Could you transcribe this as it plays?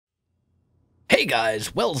Hey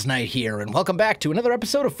guys, Wels Knight here, and welcome back to another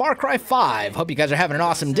episode of Far Cry 5. Hope you guys are having an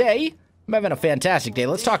awesome day. I'm having a fantastic day.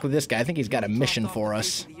 Let's talk with this guy. I think he's got a mission for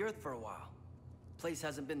us. The Earth for a while. Place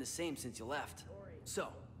hasn't been the same since you left. So,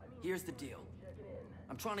 here's the deal.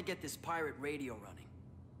 I'm trying to get this pirate radio running.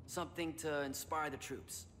 Something to inspire the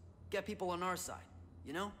troops. Get people on our side,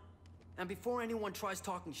 you know? And before anyone tries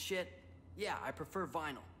talking shit, yeah, I prefer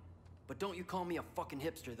vinyl. But don't you call me a fucking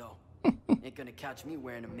hipster, though. Ain't gonna catch me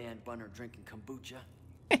wearing a man bun or drinking kombucha.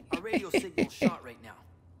 Our radio signal's shot right now,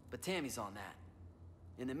 but Tammy's on that.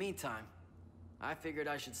 In the meantime, I figured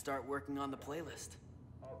I should start working on the playlist.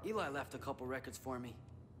 Eli left a couple records for me,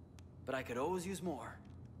 but I could always use more.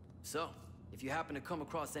 So, if you happen to come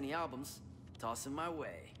across any albums, toss them my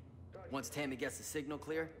way. Once Tammy gets the signal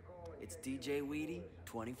clear, it's DJ Weedy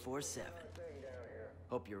 24/7.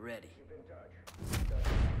 Hope you're ready.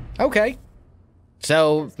 Okay.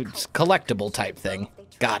 So, it's collectible type thing.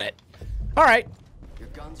 Got it. Alright.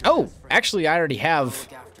 Oh, actually I already have...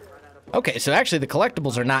 Okay, so actually the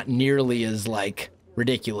collectibles are not nearly as, like,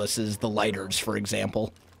 ridiculous as the lighters, for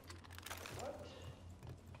example.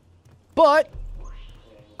 But,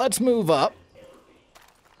 let's move up.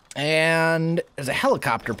 And there's a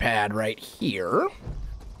helicopter pad right here.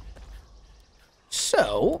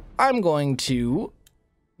 So, I'm going to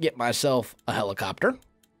get myself a helicopter.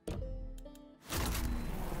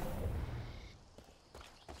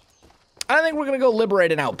 I think we're gonna go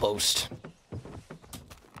liberate an outpost.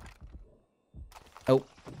 Oh.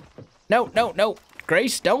 No, no, no.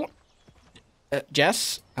 Grace, don't.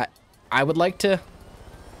 Jess, I would like to...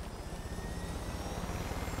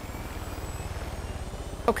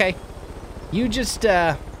 Okay. You just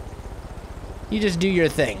do your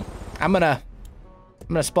thing. I'm gonna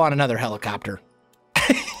spawn another helicopter.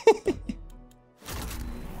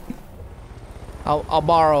 I'll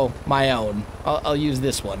borrow my own. I'll use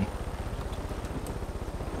this one.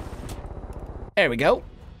 There we go.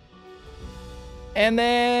 And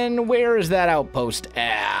then, where is that outpost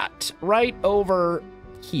at? Right over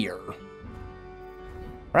here.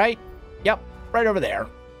 Right? Yep, right over there.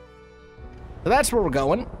 So that's where we're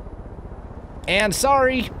going. And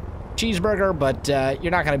sorry, cheeseburger, but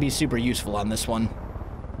you're not going to be super useful on this one.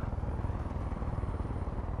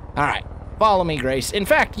 Alright, follow me, Grace. In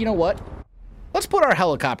fact, you know what? Let's put our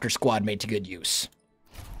helicopter squad mate to good use.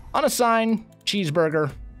 Unassign,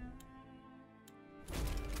 cheeseburger.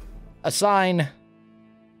 Assign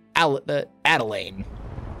Adelaine.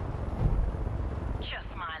 Just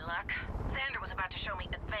my luck. Xander was about to show me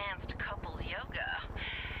advanced couple yoga.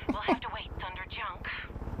 We'll have to wait, Thunder Junk.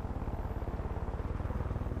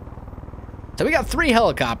 So we got 3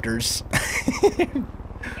 helicopters. You're not getting away!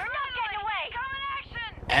 Come in action!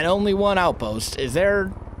 And only 1 outpost. Is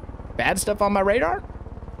there bad stuff on my radar?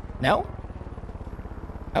 No?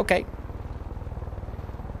 Okay.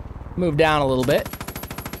 Move down a little bit.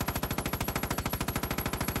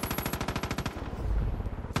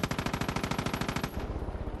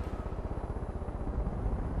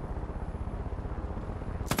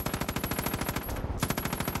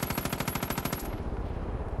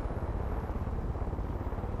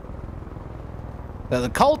 So the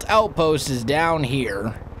cult outpost is down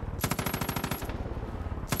here.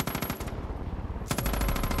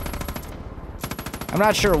 I'm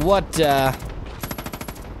not sure what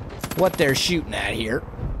they're shooting at here.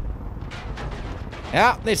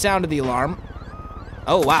 Yeah, they sounded the alarm.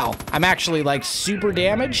 Oh wow, I'm actually like super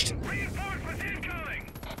damaged.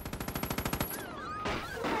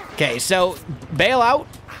 Okay, so bail out.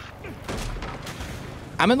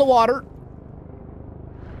 I'm in the water.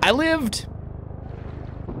 I lived.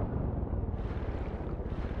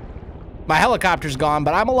 My helicopter's gone,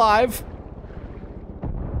 but I'm alive.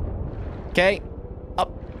 Okay.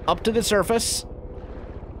 Up to the surface.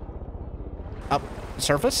 Up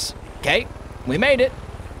surface. Okay. We made it.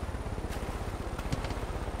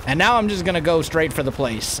 And now I'm just gonna go straight for the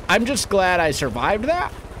place. I'm just glad I survived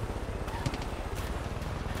that.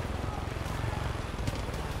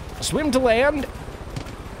 Swim to land.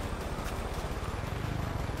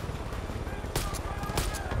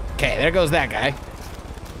 Okay, there goes that guy.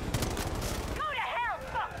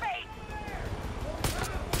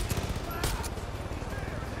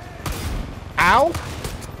 Ow!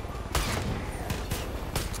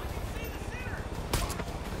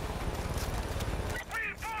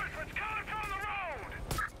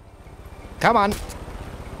 Come on.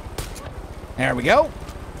 There we go.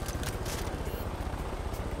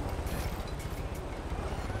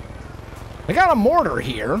 We got a mortar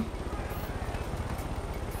here.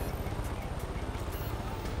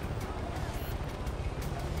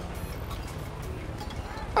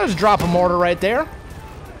 I'll just drop a mortar right there.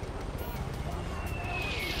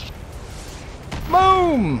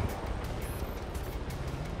 Boom!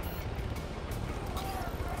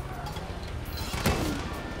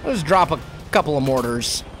 Let's drop a couple of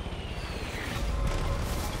mortars.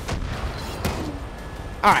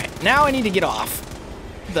 Alright, now I need to get off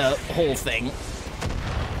the whole thing.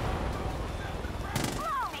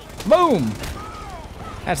 Boom!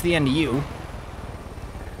 That's the end of you.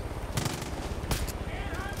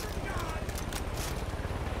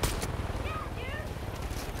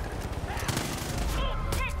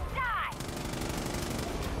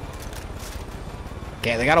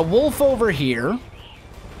 Okay, they got a wolf over here,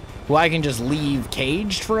 who I can just leave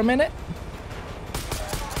caged for a minute.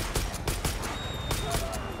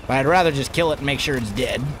 But I'd rather just kill it and make sure it's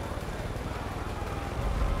dead.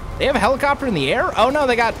 They have a helicopter in the air? Oh no,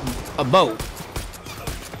 they got a boat.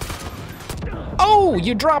 Oh,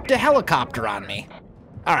 you dropped a helicopter on me.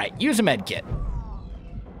 Alright, use a med kit.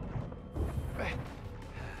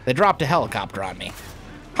 They dropped a helicopter on me.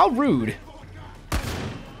 How rude.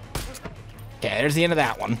 Okay, there's the end of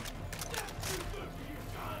that one.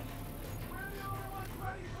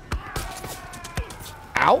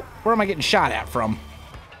 Ow, where am I getting shot at from?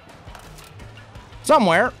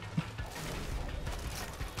 Somewhere.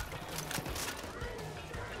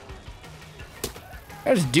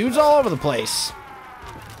 There's dudes all over the place.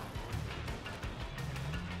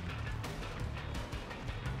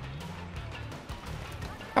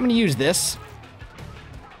 I'm gonna use this.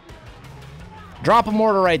 Drop a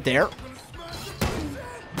mortar right there.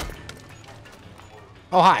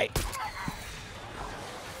 Oh, hi.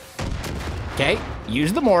 Okay,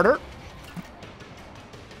 use the mortar.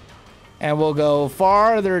 And we'll go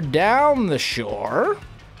farther down the shore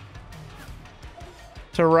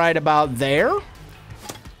to right about there.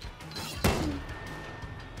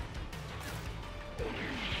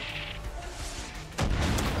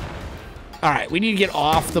 All right, we need to get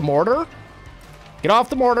off the mortar. Get off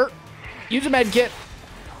the mortar. Use a med kit.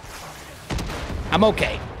 I'm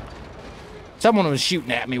okay. Someone was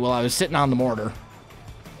shooting at me while I was sitting on the mortar.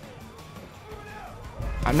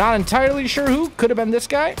 I'm not entirely sure who. Could have been this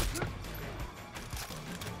guy.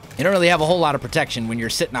 You don't really have a whole lot of protection when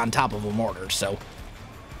you're sitting on top of a mortar, so.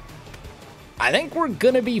 I think we're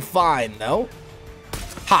gonna be fine, though.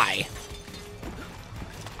 Hi.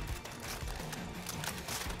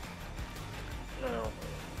 Now,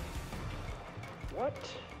 what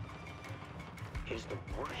is the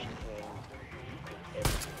worst thing you could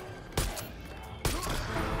ever do?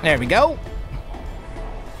 There we go.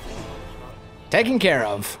 Taken care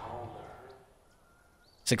of.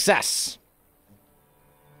 Success.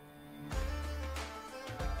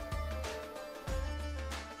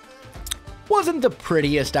 Wasn't the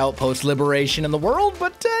prettiest outpost liberation in the world,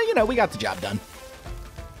 but, you know, we got the job done.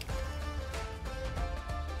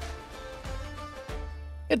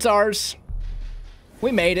 It's ours.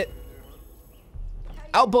 We made it.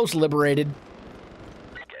 Outpost liberated.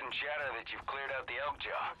 Getting chatter that you've cleared out the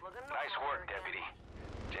Elkjaw. Nice work, Deputy.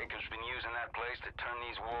 Jacob's been using that place to turn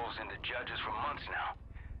these wolves into judges for months now.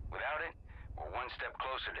 Without it, we're one step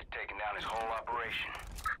closer to taking down his whole operation.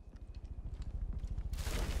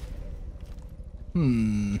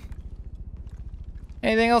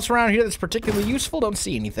 Anything else around here that's particularly useful? Don't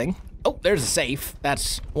see anything. Oh, there's a safe.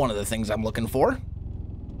 That's one of the things I'm looking for.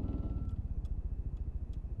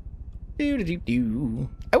 Do-do-do-do.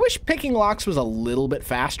 I wish picking locks was a little bit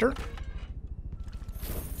faster.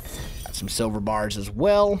 Got some silver bars as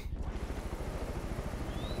well.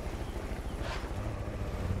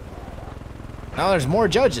 Now there's more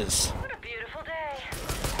judges. What a beautiful day.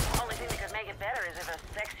 Only thing that could make it better is if a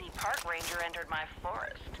sexy park ranger entered my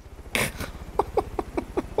forest.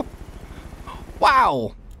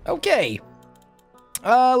 Wow. Okay.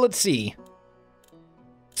 Let's see.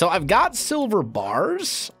 So I've got silver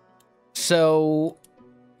bars. So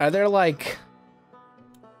are there like...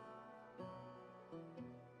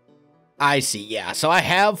 I see, yeah. So I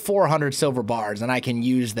have 400 silver bars and I can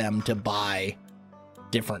use them to buy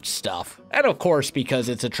different stuff. And of course, because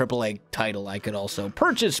it's a AAA title, I could also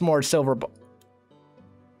purchase more silver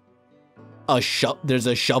there's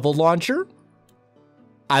a shovel launcher?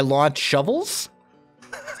 I launch shovels?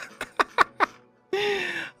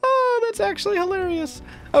 Oh, that's actually hilarious.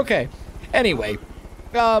 Okay. Anyway.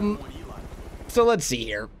 So let's see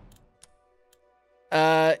here.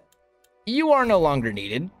 You are no longer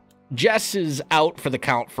needed. Jess is out for the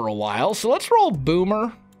count for a while, so let's roll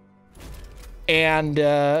Boomer and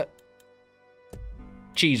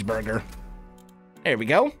Cheeseburger. There we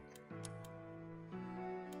go.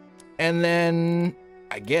 And then,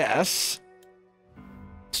 I guess,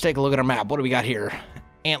 let's take a look at our map. What do we got here?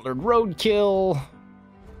 Antlered Roadkill,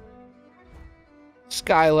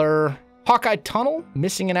 Skylar, Hawkeye Tunnel,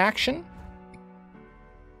 missing in action.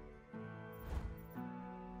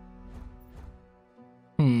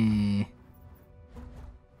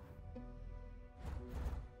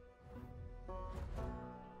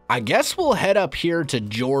 I guess we'll head up here to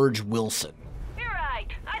George Wilson. You're right.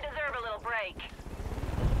 I deserve a little break.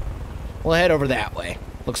 We'll head over that way.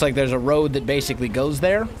 Looks like there's a road that basically goes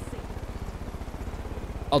there.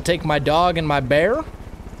 I'll take my dog and my bear,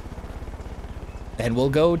 and we'll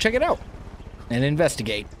go check it out and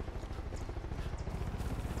investigate.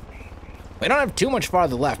 We don't have too much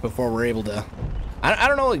farther left before we're able to... I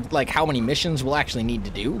don't know, like, how many missions we'll actually need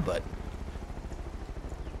to do, but...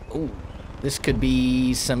 Ooh, this could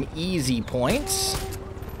be some easy points.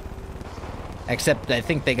 Except I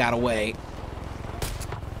think they got away.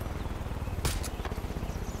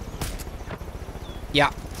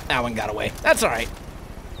 Yeah, that one got away. That's alright.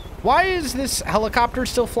 Why is this helicopter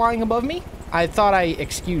still flying above me? I thought I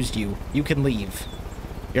excused you. You can leave.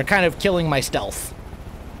 You're kind of killing my stealth.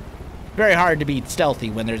 Very hard to be stealthy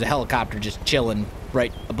when there's a helicopter just chilling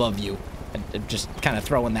right above you. I'm just kind of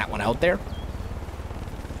throwing that one out there.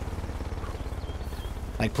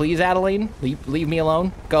 Like, please, Adeline, leave me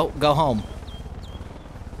alone. Go home.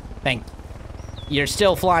 You're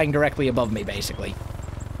still flying directly above me, basically.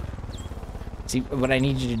 See, what I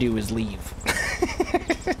need you to do is leave.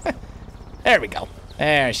 There we go.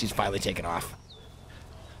 There, she's finally taken off.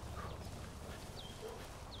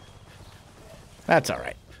 That's all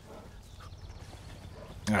right.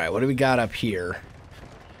 All right, what do we got up here?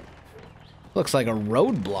 Looks like a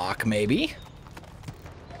roadblock, maybe.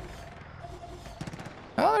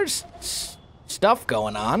 Oh, there's stuff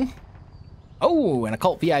going on. Oh, an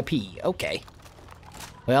occult VIP. Okay.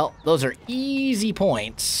 Well, those are easy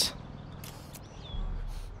points.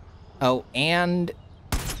 Oh, and...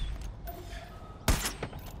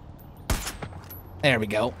 there we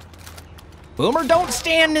go. Boomer, don't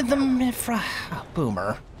stand in the...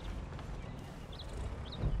 Boomer.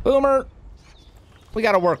 Boomer. We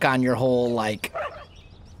gotta work on your whole, like,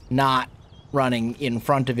 not running in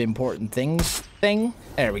front of important things thing.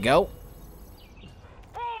 There we go.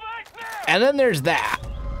 And then there's that.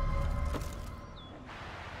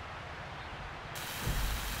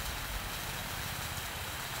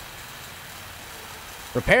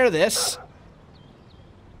 Repair this.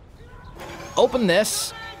 Open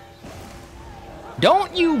this.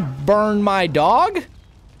 Don't you burn my dog?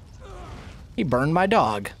 He burned my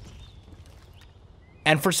dog.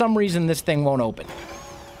 And for some reason, this thing won't open.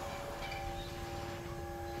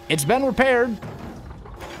 It's been repaired.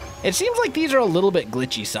 It seems like these are a little bit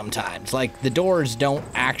glitchy sometimes. Like, the doors don't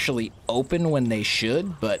actually open when they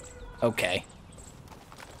should, but okay.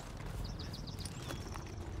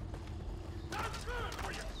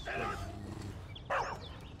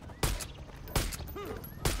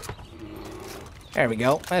 There we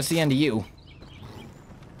go. That's the end of you.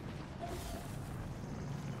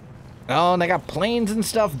 Oh, and they got planes and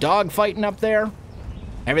stuff, dogfighting up there.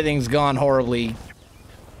 Everything's gone horribly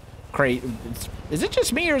crazy. Is it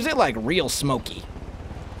just me, or is it, like, real smoky?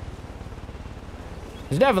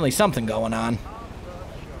 There's definitely something going on.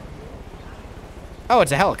 Oh,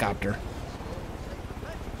 it's a helicopter.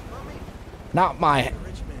 Not my...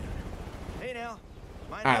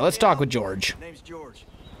 Alright, let's talk with George. Name's George.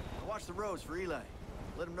 I watch the roads for Eli.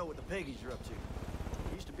 Let him know what the Peggies are up to.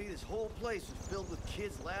 Used to be this whole place was filled with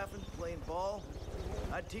kids laughing, playing ball.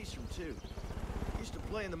 I'd teach them too. Used to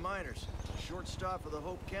play in the minors. Shortstop for the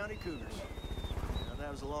Hope County Cougars. Now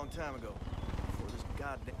that was a long time ago. Before this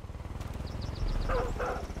goddamn...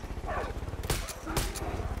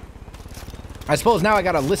 I suppose now I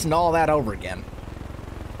gotta listen to all that over again.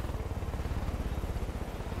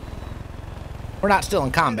 We're not still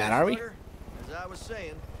in combat, are we? As I was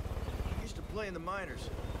saying, used to play in the minors.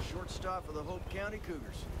 Shortstop for the Hope County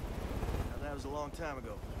Cougars. Now that was a long time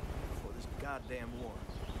ago. Before this goddamn war.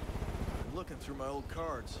 I'm looking through my old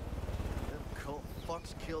cards. Them cult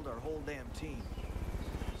fucks killed our whole damn team.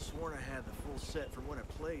 Sworn I had the full set from when I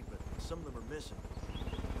played, but some of them are missing.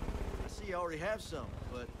 I see you already have some,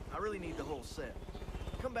 but I really need the whole set.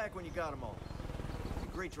 Come back when you got them all. It'd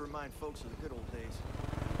be great to remind folks of the good old days.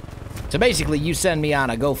 So basically, you send me on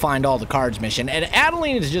a go find all the cards mission, and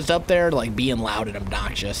Adeline is just up there, like, being loud and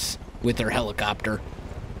obnoxious with her helicopter.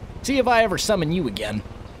 See if I ever summon you again.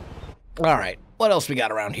 Alright, what else we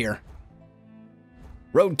got around here?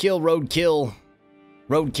 Roadkill, roadkill,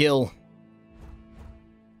 roadkill.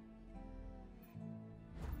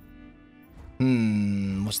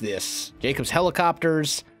 What's this? Jacob's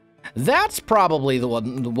helicopters. That's probably the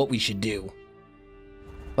one, what we should do.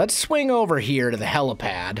 Let's swing over here to the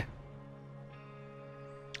helipad.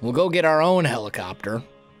 We'll go get our own helicopter.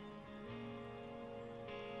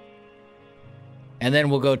 And then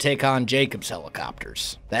we'll go take on Jacob's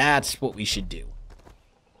helicopters. That's what we should do.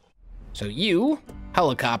 So you,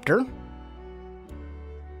 helicopter.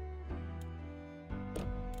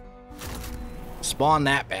 Spawn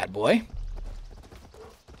that bad boy.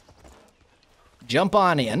 Jump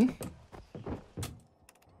on in.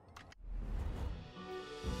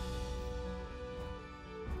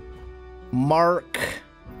 Mark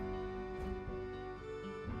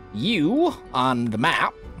you on the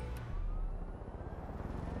map.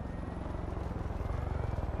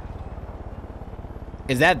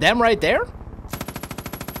 Is that them right there?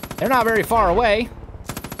 They're not very far away.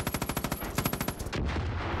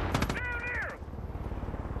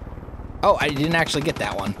 Oh, I didn't actually get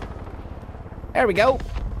that one. There we go.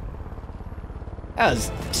 That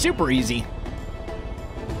was super easy.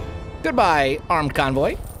 Goodbye, armed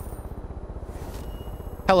convoy.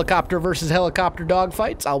 Helicopter versus helicopter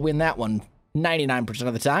dogfights. I'll win that one 99%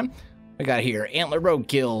 of the time. We got here antler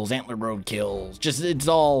roadkills, antler roadkills. Just, it's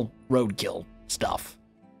all roadkill stuff.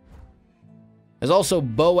 There's also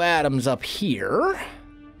Bo Adams up here.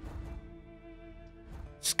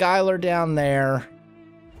 Skylar down there.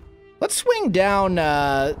 Let's swing down,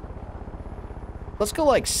 let's go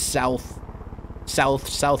like southeast-ish.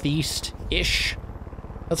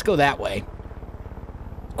 Let's go that way.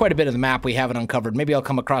 Quite a bit of the map we haven't uncovered. Maybe I'll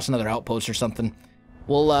come across another outpost or something.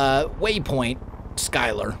 We'll, waypoint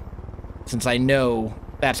Skylar, since I know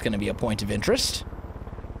that's going to be a point of interest.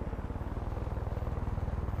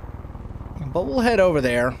 But we'll head over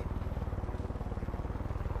there.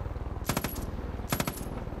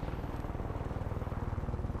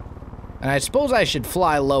 And I suppose I should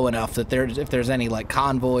fly low enough that if there's any like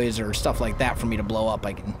convoys or stuff like that for me to blow up,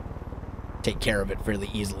 I can take care of it fairly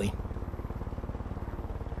easily.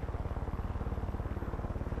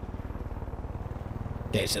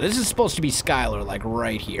 Okay, so this is supposed to be Skylar, like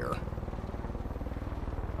right here.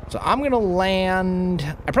 So I'm gonna land.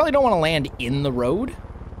 I probably don't want to land in the road.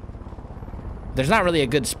 There's not really a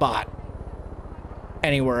good spot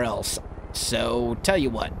anywhere else. So tell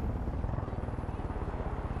you what.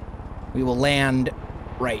 We will land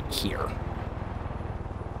right here.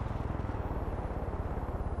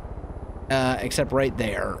 Except right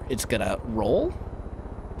there, it's gonna roll.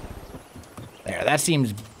 There, that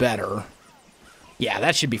seems better. Yeah,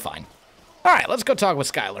 that should be fine. All right, let's go talk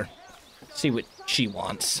with Skylar. See what she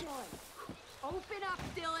wants. Open up,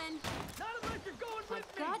 Dylan. My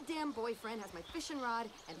goddamn boyfriend has my fishing rod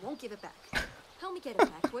and won't give it back. Help me get it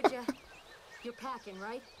back, would ya? You're packing,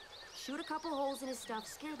 right? Shoot a couple holes in his stuff,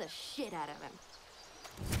 scare the shit out of him.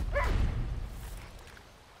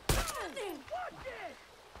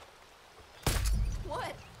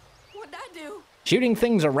 What? What'd I do? Shooting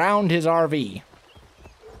things around his RV. You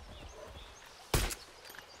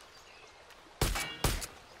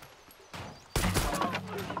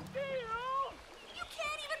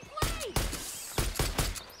can't even play!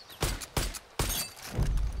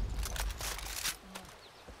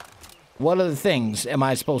 What other things am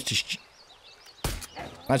I supposed to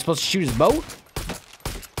am I supposed to shoot his boat?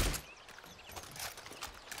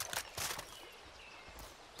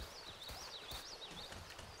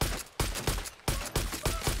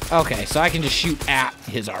 Okay, so I can just shoot at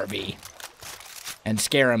his RV and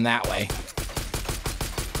scare him that way.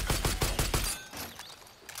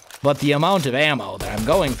 But the amount of ammo that I'm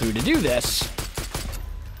going through to do this...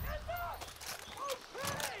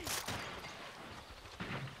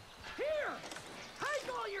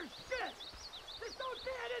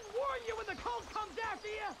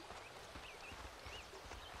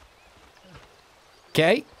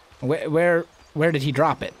 Okay, where did he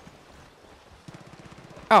drop it?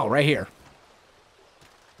 Oh, right here.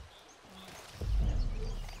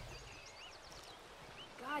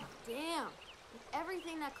 God damn. With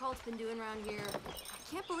everything that cult's been doing around here, I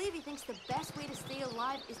can't believe he thinks the best way to stay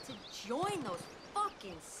alive is to join those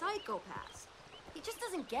fucking psychopaths. He just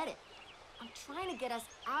doesn't get it. I'm trying to get us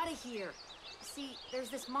out of here. See, there's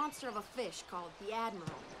this monster of a fish called the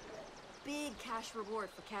Admiral. Big cash reward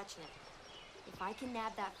for catching it. If I can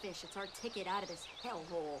nab that fish, it's our ticket out of this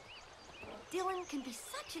hellhole. Dylan can be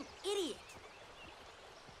such an idiot.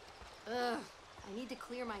 Ugh, I need to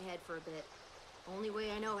clear my head for a bit. Only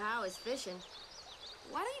way I know how is fishing.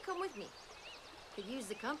 Why don't you come with me? Could use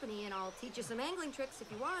the company and I'll teach you some angling tricks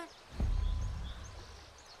if you want.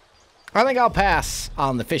 I think I'll pass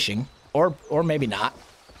on the fishing, or maybe not.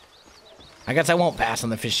 I guess I won't pass on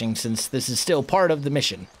the fishing since this is still part of the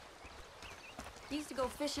mission. Used to go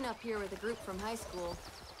fishing up here with a group from high school.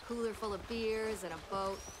 Cooler full of beers and a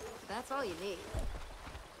boat. That's all you need.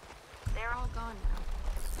 They're all gone now.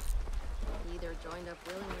 Either joined up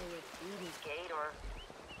willingly at Eden's Gate or,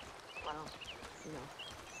 well, you know,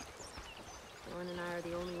 Dylan and I are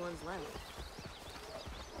the only ones left.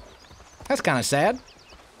 That's kind of sad.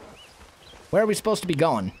 Where are we supposed to be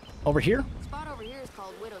going? Over here? The spot over here is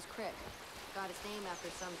called Widow's Creek. Got its name after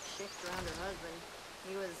some chick drowned her husband.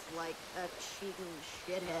 He was like a cheating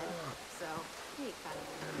shithead, so he kind of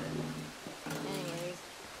deserved it. Anyways,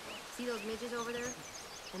 see those midges over there?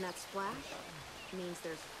 And that splash means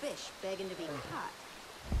there's fish begging to be caught.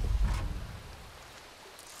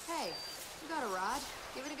 Hey, you got a rod?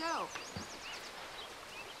 Give it a go.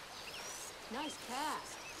 Nice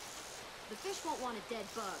cast. The fish won't want a dead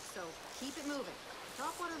bug, so keep it moving.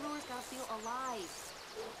 Topwater lures gotta feel alive.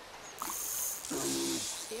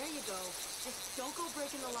 There you go. Just don't go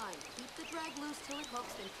breaking the line. Keep the drag loose till it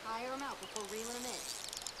hooks, then tire them out before reeling them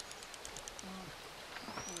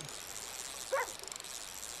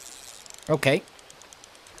in. Okay.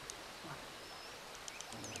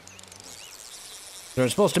 So we're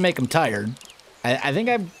supposed to make them tired. I think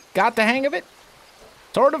I've got the hang of it.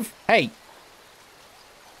 Sort of. Hey.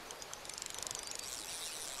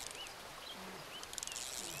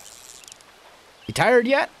 You tired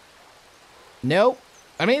yet? No.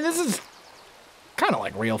 I mean, this is kind of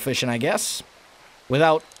like real fishing, I guess.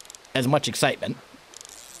 Without as much excitement.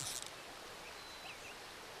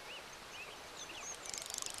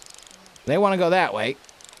 They want to go that way.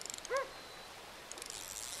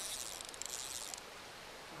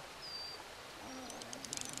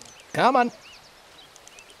 Come on.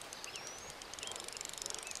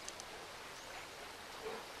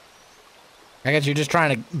 I guess you're just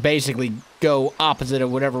trying to basically go opposite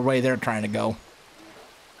of whatever way they're trying to go.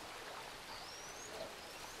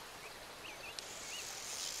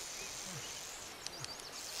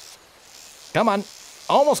 Come on.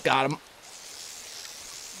 Almost got him.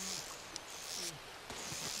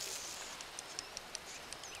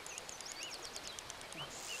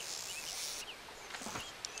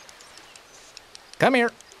 Come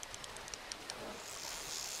here.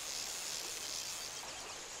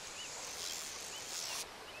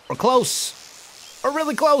 We're close. We're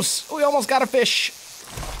really close. We almost got a fish.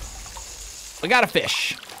 We got a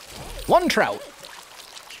fish. One trout.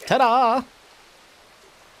 Ta-da!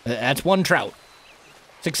 That's one trout.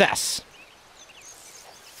 Success.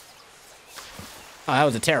 Oh, that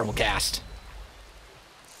was a terrible cast.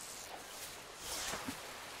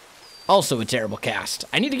 Also a terrible cast.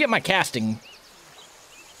 I need to get my casting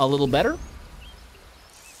a little better.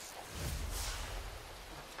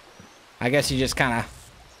 I guess you just kind of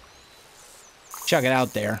chuck it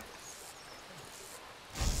out there.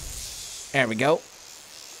 There we go.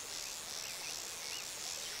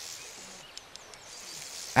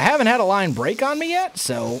 I haven't had a line break on me yet,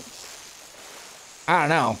 so I don't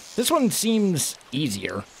know. This one seems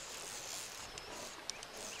easier.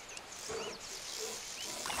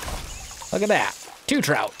 Look at that. 2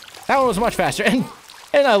 trout. That one was much faster.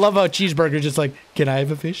 And I love how Cheeseburger's just like, can I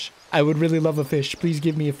have a fish? I would really love a fish. Please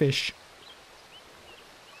give me a fish.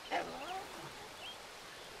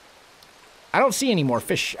 I don't see any more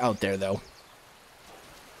fish out there, though.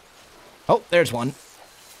 Oh, there's one.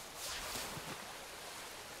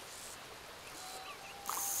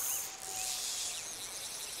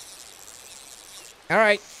 All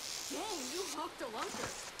right. Dang, you hooked a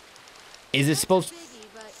lunker. Is it supposed to... Biggie,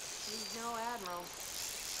 but he's no admiral.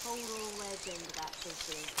 Total legend, that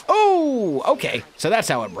fish is. Oh, okay. So that's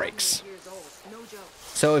how it breaks. Years old. No joke.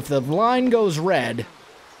 So if the line goes red,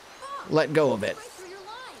 let go of it. Right through your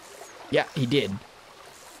line. Yeah, he did.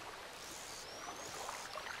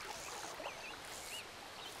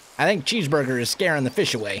 I think Cheeseburger is scaring the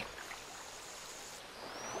fish away.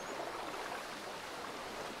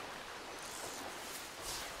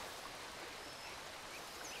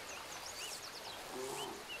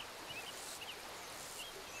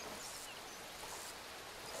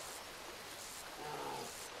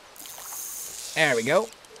 There we go.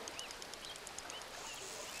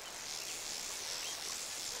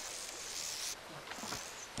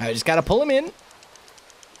 I just gotta pull him in.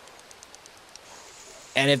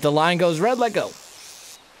 And if the line goes red, let go.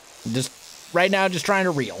 Just right now, just trying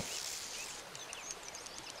to reel.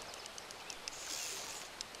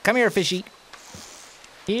 Come here, fishy.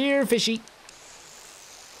 Here, fishy.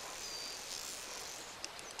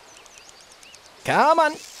 Come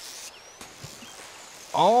on.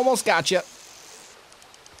 Almost got you.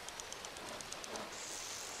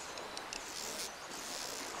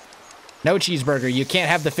 No, Cheeseburger, you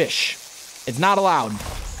can't have the fish. It's not allowed.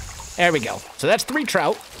 There we go. So that's 3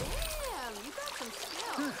 trout. Damn, you got some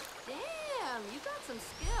skills. Damn, you got some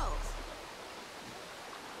skills.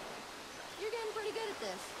 You're getting pretty good at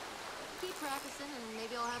this. Keep practicing, and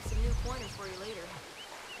maybe I'll have some new pointers for you later.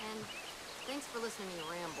 And Thanks for listening to me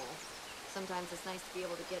ramble. Sometimes it's nice to be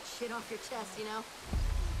able to get shit off your chest, you know?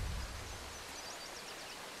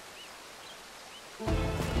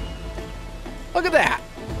 Look at that.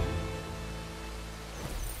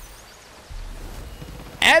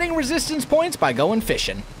 Adding resistance points by going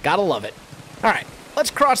fishing. Gotta love it. All right,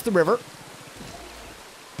 let's cross the river.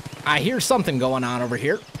 I hear something going on over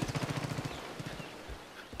here.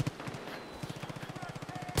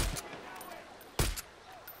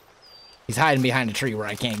 He's hiding behind a tree where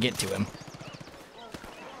I can't get to him.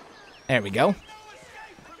 There we go.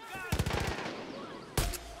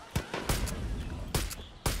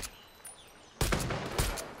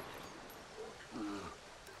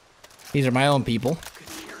 These are my own people.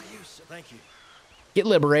 Thank you. Get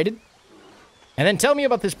liberated. And then tell me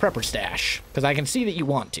about this prepper stash, because I can see that you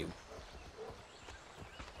want to.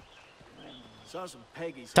 Saw some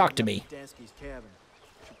Peggy's. Talk to me. Dansky's cabin.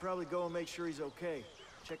 Should probably go and make sure he's okay.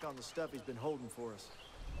 Check on the stuff he's been holding for us.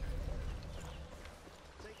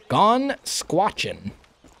 Gone Squatchin'.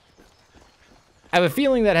 I have a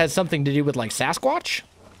feeling that has something to do with, like, Sasquatch.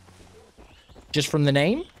 Just from the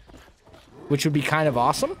name. Which would be kind of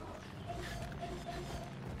awesome.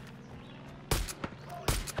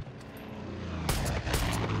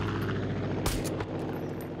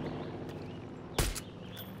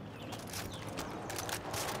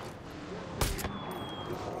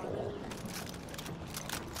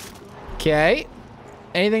 Okay.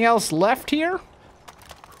 Anything else left here?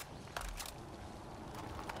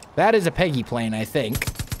 That is a Peggy plane, I think.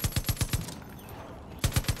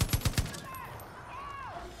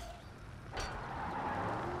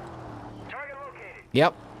 Target located.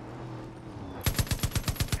 Yep.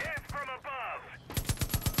 Hit from above.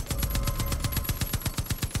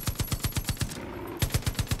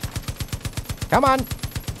 Come on.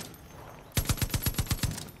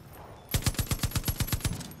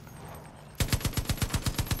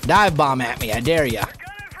 Dive bomb at me, I dare ya.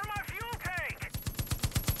 Gunning for my fuel tank.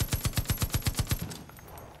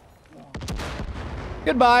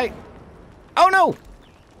 Goodbye. Oh no!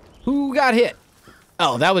 Who got hit?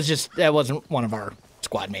 Oh, that wasn't one of our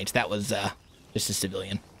squad mates. That was just a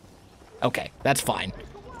civilian. Okay, that's fine.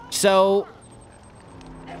 So,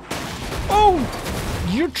 oh,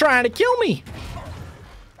 you're trying to kill me.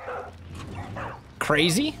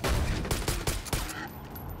 Crazy.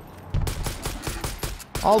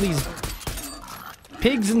 All these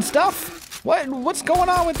pigs and stuff? What's going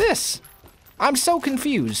on with this? I'm so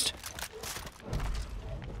confused.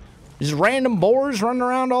 Just random boars running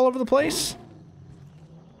around all over the place?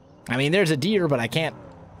 I mean, there's a deer, but I can't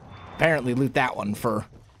apparently loot that one for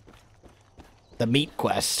the meat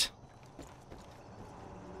quest.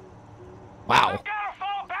 Wow. Gotta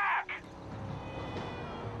fall back.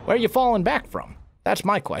 Where are you falling back from? That's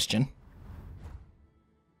my question.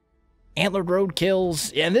 Antlered road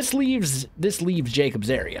kills, and this leaves Jacob's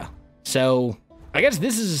area. So I guess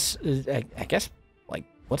this is I guess like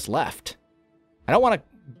what's left. I don't want to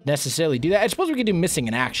necessarily do that. I suppose we could do missing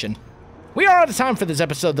in action. We are out of time for this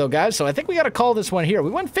episode though, guys, so I think we got to call this one here.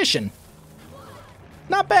 We went fishing.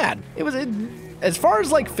 Not bad. It was as far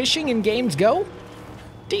as like fishing in games go,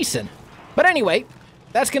 decent. But anyway,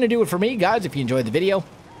 that's gonna do it for me, guys. If you enjoyed the video,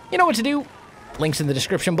 you know what to do. Links in the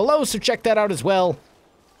description below, so check that out as well.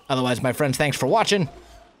 Otherwise, my friends, thanks for watching,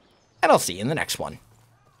 and I'll see you in the next one.